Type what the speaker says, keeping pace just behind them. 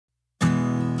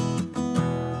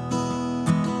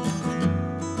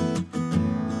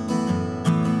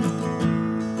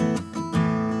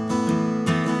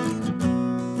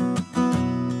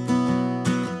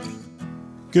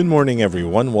Good morning,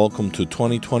 everyone. Welcome to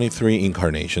 2023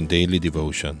 Incarnation Daily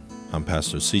Devotion. I'm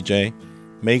Pastor CJ.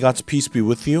 May God's peace be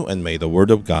with you, and may the Word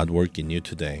of God work in you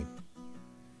today.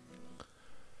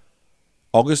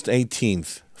 August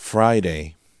 18th,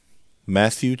 Friday,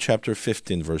 Matthew chapter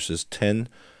 15, verses 10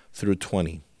 through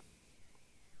 20.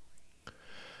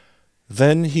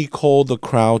 Then he called the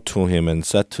crowd to him and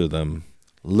said to them,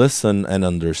 "Listen and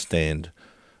understand.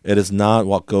 It is not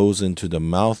what goes into the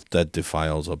mouth that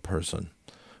defiles a person,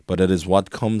 but it is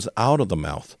what comes out of the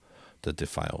mouth that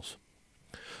defiles."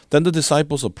 Then the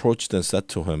disciples approached and said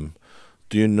to him,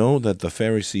 "Do you know that the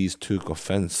Pharisees took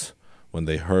offense when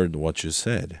they heard what you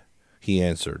said?" He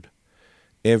answered,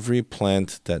 "Every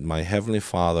plant that my heavenly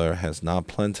Father has not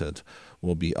planted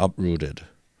will be uprooted.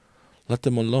 Let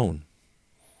them alone.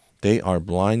 They are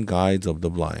blind guides of the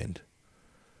blind.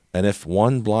 And if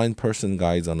one blind person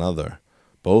guides another,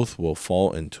 both will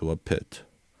fall into a pit."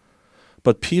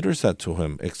 But Peter said to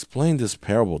him, "Explain this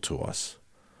parable to us."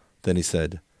 Then he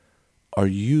said, "Are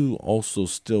you also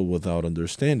still without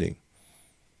understanding?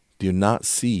 Do you not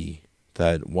see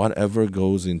that whatever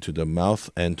goes into the mouth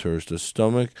enters the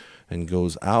stomach and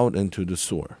goes out into the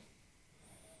sewer?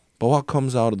 But what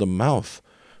comes out of the mouth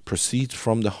proceeds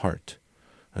from the heart,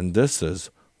 and this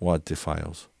is what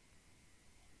defiles.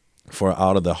 For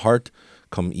out of the heart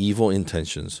come evil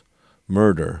intentions,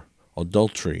 murder,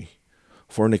 adultery,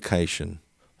 fornication,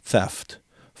 theft,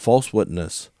 false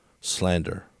witness,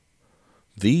 slander.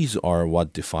 These are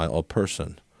what defile a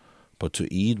person, but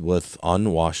to eat with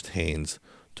unwashed hands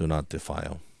do not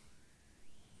defile."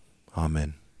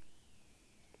 Amen.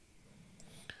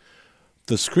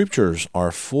 The scriptures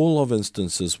are full of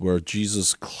instances where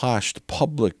Jesus clashed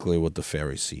publicly with the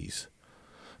Pharisees.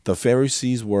 The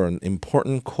Pharisees were an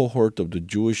important cohort of the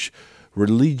Jewish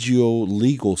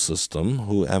religio-legal system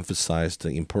who emphasized the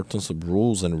importance of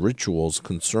rules and rituals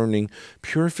concerning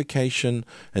purification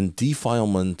and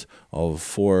defilement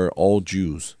for all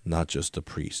Jews, not just the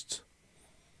priests.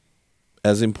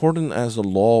 As important as the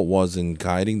law was in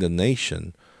guiding the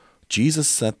nation, Jesus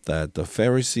said that the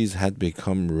Pharisees had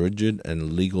become rigid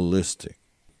and legalistic.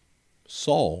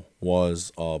 Saul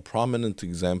was a prominent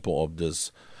example of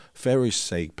this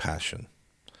Pharisaic passion.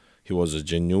 He was a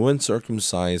genuine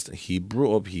circumcised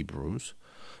Hebrew of Hebrews,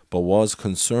 but was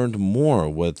concerned more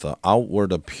with the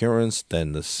outward appearance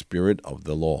than the spirit of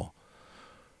the law.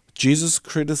 Jesus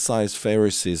criticized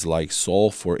Pharisees like Saul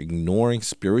for ignoring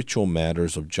spiritual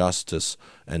matters of justice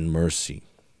and mercy.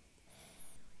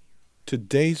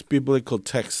 Today's biblical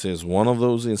text is one of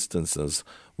those instances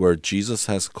where Jesus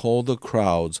has called the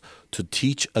crowds to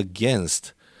teach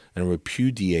against and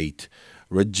repudiate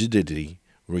rigidity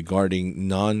regarding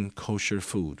non-kosher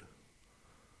food.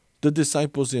 The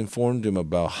disciples informed him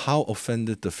about how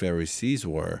offended the Pharisees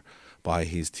were by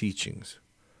his teachings.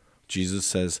 Jesus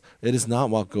says, "It is not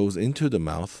what goes into the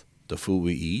mouth, the food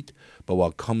we eat, but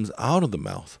what comes out of the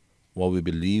mouth, what we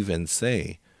believe and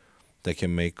say, that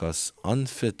can make us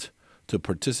unfit to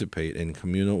participate in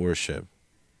communal worship."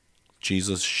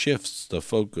 Jesus shifts the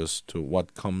focus to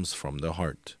what comes from the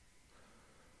heart.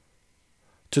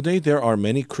 Today, there are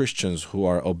many Christians who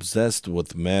are obsessed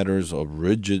with matters of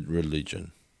rigid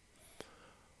religion.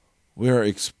 We are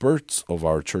experts of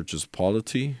our church's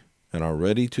polity and are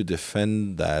ready to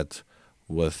defend that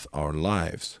with our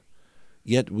lives.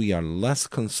 Yet we are less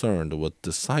concerned with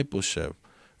discipleship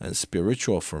and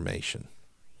spiritual formation.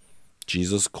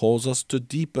 Jesus calls us to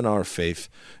deepen our faith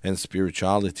and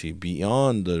spirituality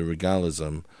beyond the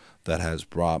legalism that has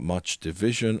brought much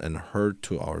division and hurt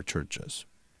to our churches.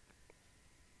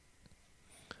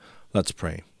 Let's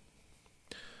pray.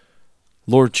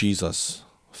 Lord Jesus,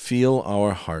 fill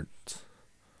our heart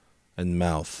and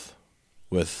mouth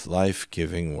with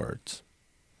life-giving words.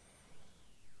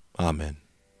 Amen.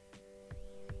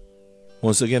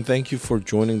 Once again, thank you for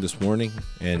joining this morning,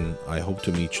 and I hope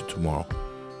to meet you tomorrow.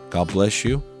 God bless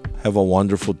you. Have a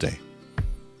wonderful day.